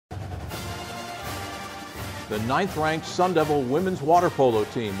The 9th-ranked Sun Devil women's water polo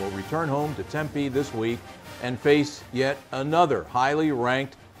team will return home to Tempe this week and face yet another highly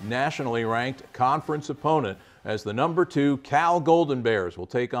ranked, nationally ranked conference opponent as the number 2 Cal Golden Bears will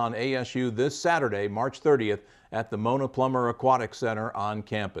take on ASU this Saturday, March 30th at the Mona Plummer Aquatic Center on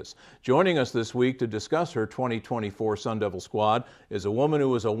campus. Joining us this week to discuss her 2024 Sun Devil squad is a woman who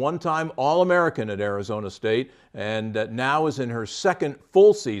was a one-time All-American at Arizona State and now is in her second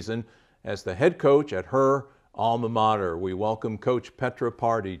full season as the head coach at her alma mater. We welcome Coach Petra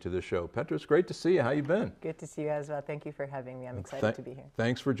Pardi to the show. Petra, it's great to see you. How you been? Good to see you as well. Thank you for having me. I'm excited to be here.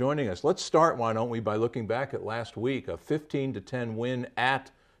 Thanks for joining us. Let's start, why don't we, by looking back at last week, a 15-10 win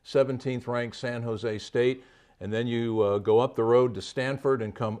at 17th ranked San Jose State, and then you go up the road to Stanford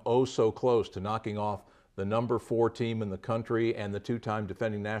and come oh so close to knocking off the number 4 team in the country and the 2-time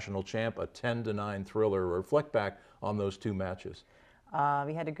defending national champ, a 10-9 thriller. Reflect back on those 2 matches.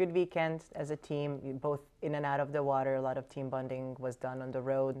 We had a good weekend as a team, both in and out of the water. A lot of team bonding was done on the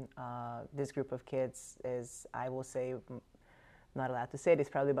road. This group of kids is, I will say, not allowed to say this,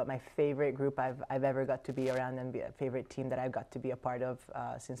 probably about my favorite group I've ever got to be around, and a favorite team that I've got to be a part of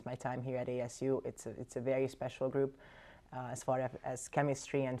since my time here at ASU. It's a very special group as far as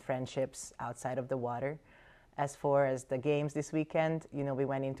chemistry and friendships outside of the water. As far as the games this weekend, you know, we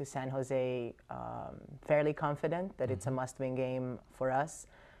went into San Jose fairly confident that it's a must-win game for us.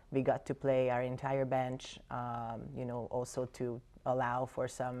 We got to play our entire bench, you know, also to allow for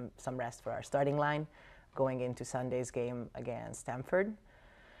some rest for our starting line going into Sunday's game against Stanford.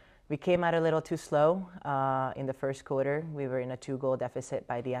 We came out a little too slow in the first quarter. We were in a 2-goal deficit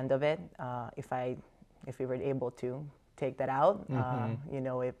by the end of it. If we were able to take that out, you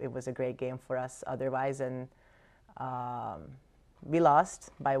know, it was a great game for us otherwise. And we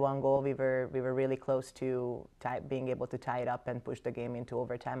lost by 1 goal. We were really close to being able to tie it up and push the game into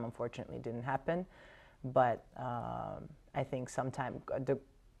overtime. Unfortunately, it didn't happen. But I think sometime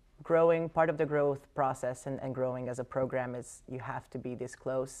part of the growth process and growing as a program is you have to be this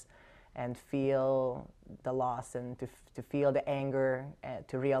close and feel the loss and to feel the anger,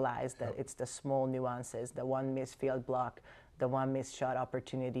 to realize that it's the small nuances, the one missed field block, the one missed shot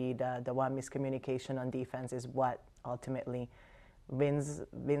opportunity, the one miscommunication on defense is what ultimately wins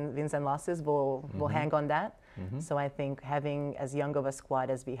and losses will hang on that. So I think having as young of a squad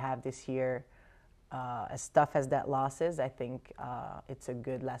as we have this year, as tough as that loss is, I think it's a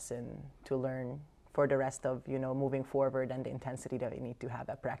good lesson to learn for the rest of, you know, moving forward and the intensity that we need to have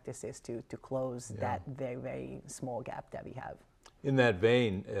at practices to close that very, very small gap that we have. In that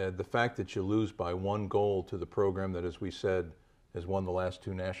vein, the fact that you lose by 1 goal to the program that, as we said, has won the last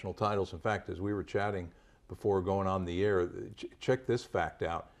 2 national titles. In fact, as we were chatting before going on the air, check this fact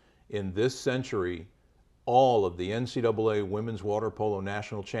out. In this century, all of the NCAA Women's Water Polo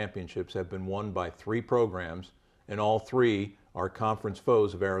National Championships have been won by 3 programs, and all 3 are conference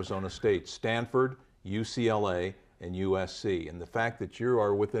foes of Arizona State: Stanford, UCLA, and USC. And the fact that you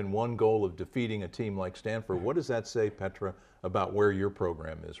are within 1 goal of defeating a team like Stanford, what does that say, Petra, about where your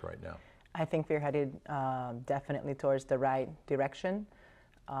program is right now? I think we're headed definitely towards the right direction.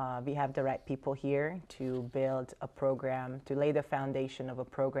 We have the right people here to build a program, to lay the foundation of a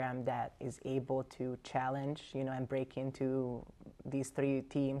program that is able to challenge, you know, and break into these 3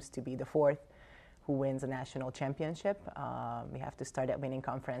 teams to be the 4th who wins a national championship. We have to start at winning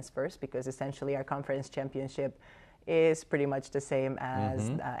conference first, because essentially our conference championship is pretty much the same as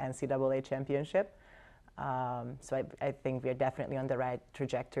the NCAA championship. So I think we're definitely on the right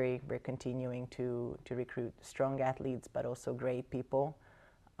trajectory. We're continuing to recruit strong athletes, but also great people.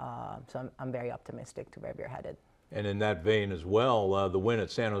 So I'm very optimistic to where we're headed. And in that vein as well, the win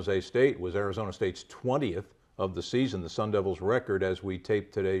at San Jose State was Arizona State's 20th of the season. The Sun Devils' record, as we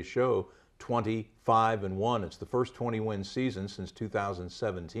tape today's show, 25-1. It's the first 20-win season since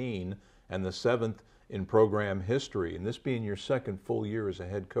 2017 and the 7th in program history. And this being your second full year as a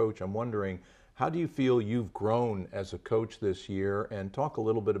head coach, I'm wondering, how do you feel you've grown as a coach this year? And talk a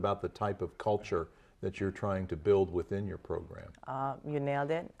little bit about the type of culture that you're trying to build within your program. You nailed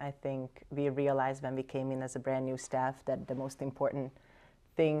it. I think we realized when we came in as a brand new staff that the most important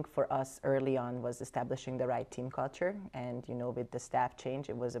thing for us early on was establishing the right team culture. And, you know, with the staff change,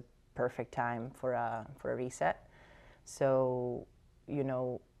 it was a perfect time for a reset. So, you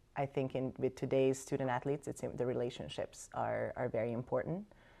know, I think with today's student athletes, the relationships are very important.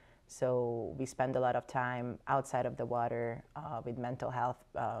 So we spend a lot of time outside of the water with mental health,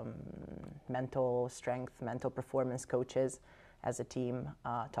 mental strength, mental performance coaches as a team,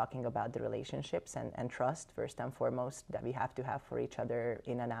 talking about the relationships and trust, first and foremost, that we have to have for each other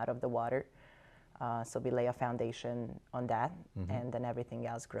in and out of the water. So we lay a foundation on that, and then everything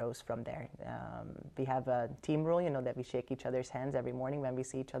else grows from there. We have a team rule, that we shake each other's hands every morning when we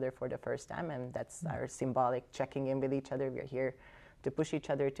see each other for the first time, and that's our symbolic checking in with each other. We're here to push each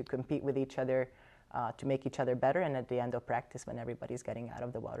other, to compete with each other, to make each other better. And at the end of practice, when everybody's getting out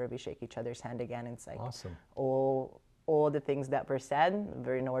of the water, we shake each other's hand again. And it's like awesome. All the things that were said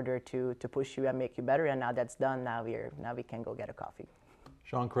were in order to push you and make you better. And now that's done. Now we can go get a coffee.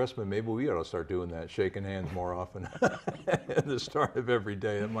 Sean Cressman, maybe we ought to start doing that, shaking hands more often at the start of every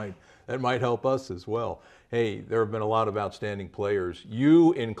day. That might help us as well. Hey, there have been a lot of outstanding players,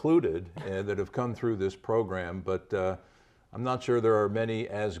 you included, that have come through this program, but I'm not sure there are many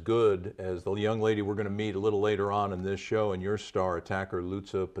as good as the young lady we're going to meet a little later on in this show, and your star attacker,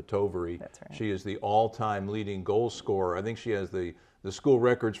 Luca Petovari. That's right. She is the all-time leading goal scorer. I think she has the school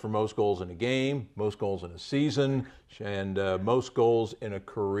records for most goals in a game, most goals in a season, and most goals in a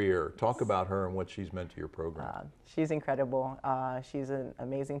career. Talk about her and what she's meant to your program. She's incredible. She's an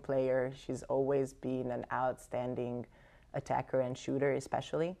amazing player. She's always been an outstanding attacker and shooter,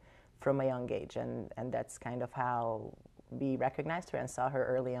 especially from a young age. And that's kind of how we recognized her and saw her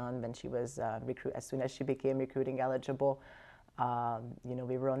early on when she was as soon as she became recruiting eligible.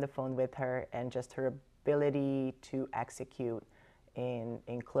 We were on the phone with her, and just her ability to execute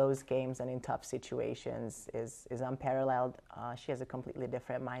in close games and in tough situations is unparalleled. She has a completely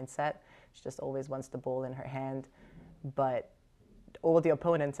different mindset. She just always wants the ball in her hand. But all the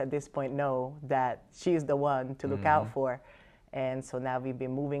opponents at this point know that she's the one to look out for. And so now we've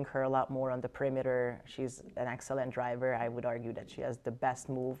been moving her a lot more on the perimeter. She's an excellent driver. I would argue that she has the best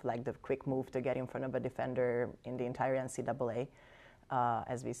move, like the quick move to get in front of a defender in the entire NCAA.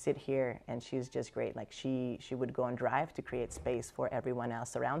 As we sit here, and she's just great. Like she would go and drive to create space for everyone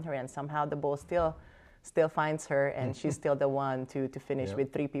else around her, and somehow the ball still finds her, and she's still the one to finish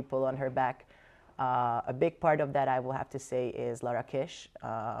with 3 people on her back. A big part of that, I will have to say, is Laura Kish.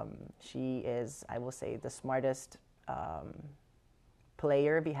 She is, I will say, the smartest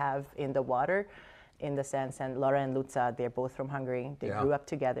player we have in the water, in the sense, and Laura and Luca, they're both from Hungary. They grew up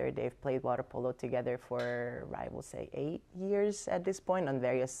together. They've played water polo together for, I will say, 8 years at this point on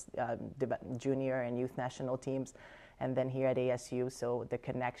various junior and youth national teams, and then here at ASU. So the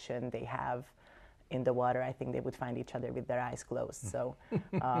connection they have in the water, I think they would find each other with their eyes closed. So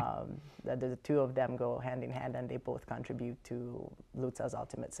the 2 of them go hand in hand, and they both contribute to Luca's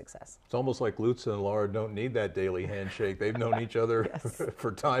ultimate success. It's almost like Luca and Laura don't need that daily handshake. They've known each other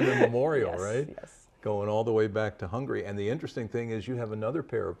for time immemorial, right? Yes. Going all the way back to Hungary. And the interesting thing is you have another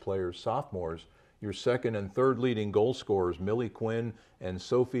pair of players, sophomores, your second and third leading goal scorers, Millie Quinn and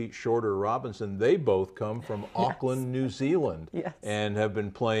Sophie Shorter-Robinson. They both come from Auckland, New Zealand, and have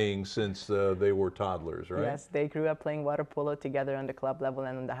been playing since they were toddlers, right? Yes, they grew up playing water polo together on the club level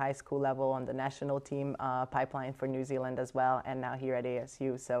and on the high school level, on the national team pipeline for New Zealand as well, and now here at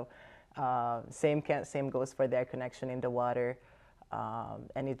ASU. So same goes for their connection in the water.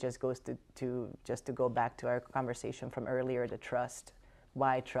 And it just goes to go back to our conversation from earlier, the trust.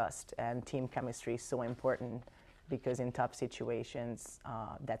 Why trust and team chemistry is so important, because in tough situations,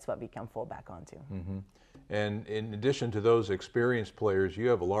 that's what we can fall back onto. And in addition to those experienced players, you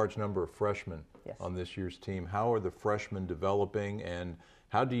have a large number of freshmen on this year's team. How are the freshmen developing, and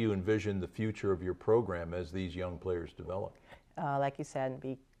how do you envision the future of your program as these young players develop? Like you said,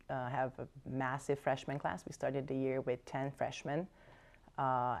 we have a massive freshman class. We started the year with 10 freshmen.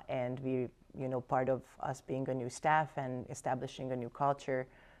 And we, part of us being a new staff and establishing a new culture,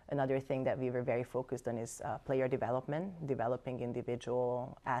 another thing that we were very focused on is player development, developing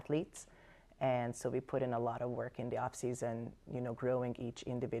individual athletes. And so we put in a lot of work in the off-season, growing each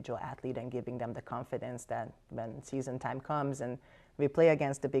individual athlete and giving them the confidence that when season time comes and we play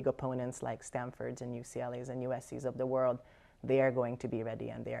against the big opponents like Stanfords and UCLAs and USCs of the world, they are going to be ready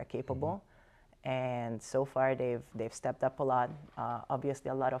and they are capable. And so far, they've stepped up a lot.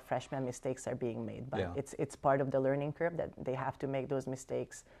 Obviously, a lot of freshman mistakes are being made, but it's part of the learning curve that they have to make those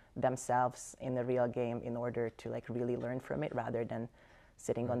mistakes themselves in the real game in order to really learn from it, rather than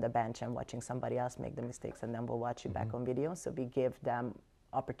sitting on the bench and watching somebody else make the mistakes, and then we'll watch it back on video. So we give them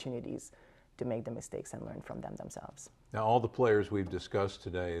opportunities to make the mistakes and learn from them themselves. Now, all the players we've discussed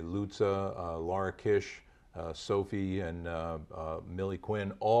today, Luca, Laura Kish, Sophie, and Millie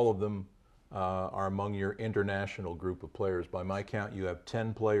Quinn, all of them are among your international group of players. By my count, you have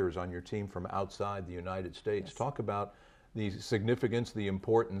 10 players on your team from outside the United States. Talk about the significance, the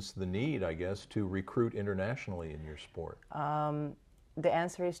importance, the need, I guess, to recruit internationally in your sport. The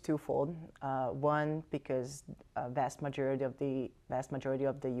answer is twofold. One, because a vast majority of the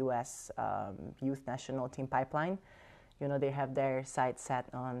U.S. youth national team pipeline you know, they have their sights set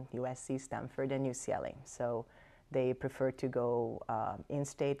on USC, Stanford, and UCLA. So they prefer to go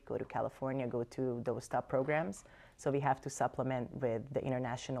in-state, go to California, go to those top programs. So we have to supplement with the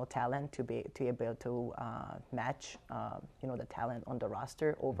international talent to be able to match, you know, the talent on the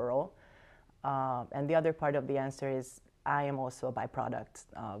roster overall. And the other part of the answer is I am also a byproduct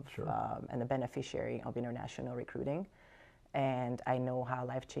of and a beneficiary of international recruiting. And I know how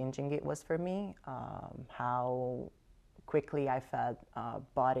life-changing it was for me, how quickly I felt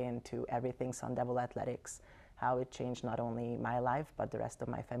bought into everything Sun Devil Athletics, how it changed not only my life, but the rest of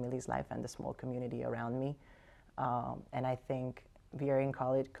my family's life and the small community around me. And I think we are in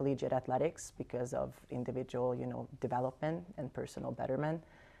collegiate athletics because of individual, you know, development and personal betterment.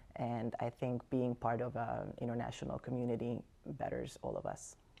 And I think being part of an international community betters all of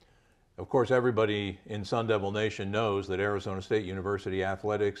us. Of course, everybody in Sun Devil Nation knows that Arizona State University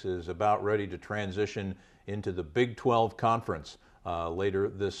athletics is about ready to transition into the Big 12 Conference later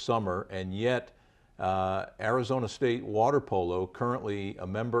this summer, and yet Arizona State Water Polo, currently a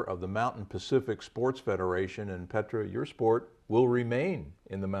member of the Mountain Pacific Sports Federation, and Petra, your sport will remain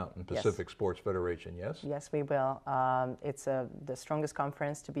in the Mountain Pacific Sports Federation, yes? Yes, we will. It's the strongest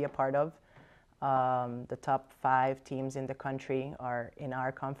conference to be a part of. The top 5 teams in the country are in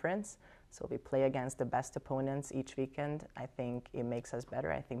our conference, so we play against the best opponents each weekend. I think it makes us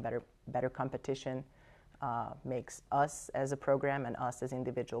better. I think better competition makes us as a program and us as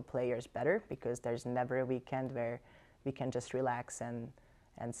individual players better, because there's never a weekend where we can just relax and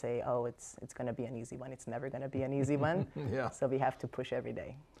say, oh, it's going to be an easy one. It's never going to be an easy one. So we have to push every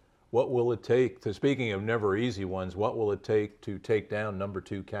day. What will it take, speaking of never easy ones, what will it take to take down number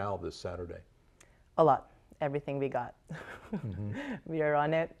 2 Cal this Saturday? A lot. Everything we got. We are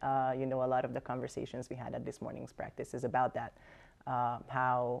on it. You know, a lot of the conversations we had at this morning's practice is about that.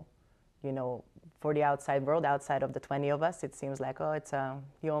 How, you know, for the outside world, outside of the 20 of us, it seems like, oh, it's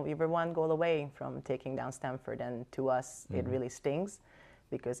you know, we were 1 goal away from taking down Stanford, and to us, it really stings,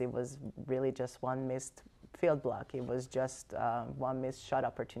 because it was really just 1 missed field block. It was just 1 missed shot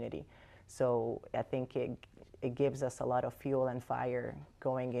opportunity. So I think it gives us a lot of fuel and fire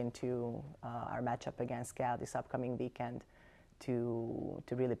going into our matchup against Cal this upcoming weekend to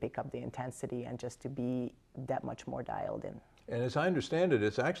really pick up the intensity and just to be that much more dialed in. And as I understand it,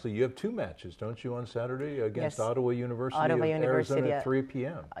 it's actually, you have 2 matches, don't you, on Saturday against Ottawa University Ottawa of University Arizona at 3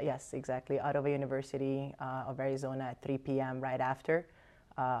 p.m.? Yes, exactly. Ottawa University of Arizona at 3 p.m. right after.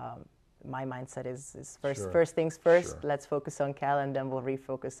 My mindset is first things first. Let's focus on Cal, and then we'll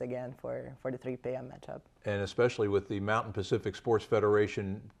refocus again for the 3 p.m. matchup. And especially with the Mountain Pacific Sports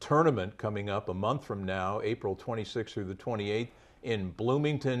Federation tournament coming up a month from now, April 26th through the 28th in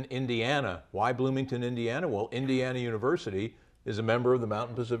Bloomington, Indiana. Why Bloomington, Indiana? Well, Indiana University is a member of the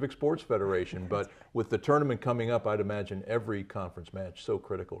Mountain Pacific Sports Federation, but with the tournament coming up, I'd imagine every conference match so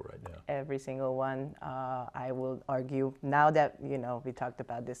critical right now. Every single one. I will argue, now that, you know, we talked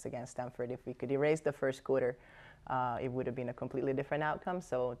about this against Stanford, if we could erase the first quarter, it would have been a completely different outcome.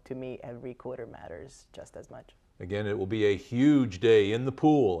 So to me, every quarter matters just as much. Again, it will be a huge day in the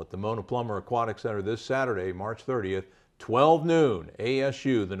pool at the Mona Plummer Aquatic Center this Saturday, March 30th, 12 noon.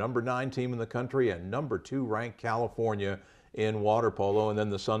 ASU, the number 9 team in the country, and number 2 ranked California in water polo, and then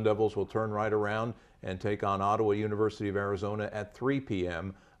the Sun Devils will turn right around and take on Ottawa University of Arizona at 3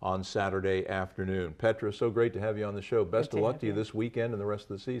 p.m. on Saturday afternoon. Petra, so great to have you on the show. Best of luck to you this weekend and the rest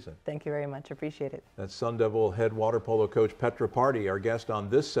of the season. Thank you very much. Appreciate it. That's Sun Devil head water polo coach Petra Pardi, our guest on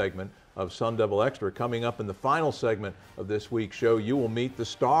this segment of Sun Devil Extra. Coming up in the final segment of this week's show, you will meet the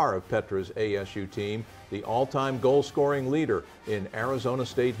star of Petra's ASU team, the all-time goal-scoring leader in Arizona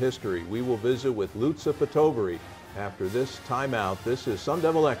State history. We will visit with Lutza Patovari after this timeout. This is Sun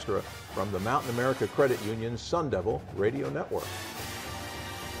Devil Extra from the Mountain America Credit Union's Sun Devil Radio Network.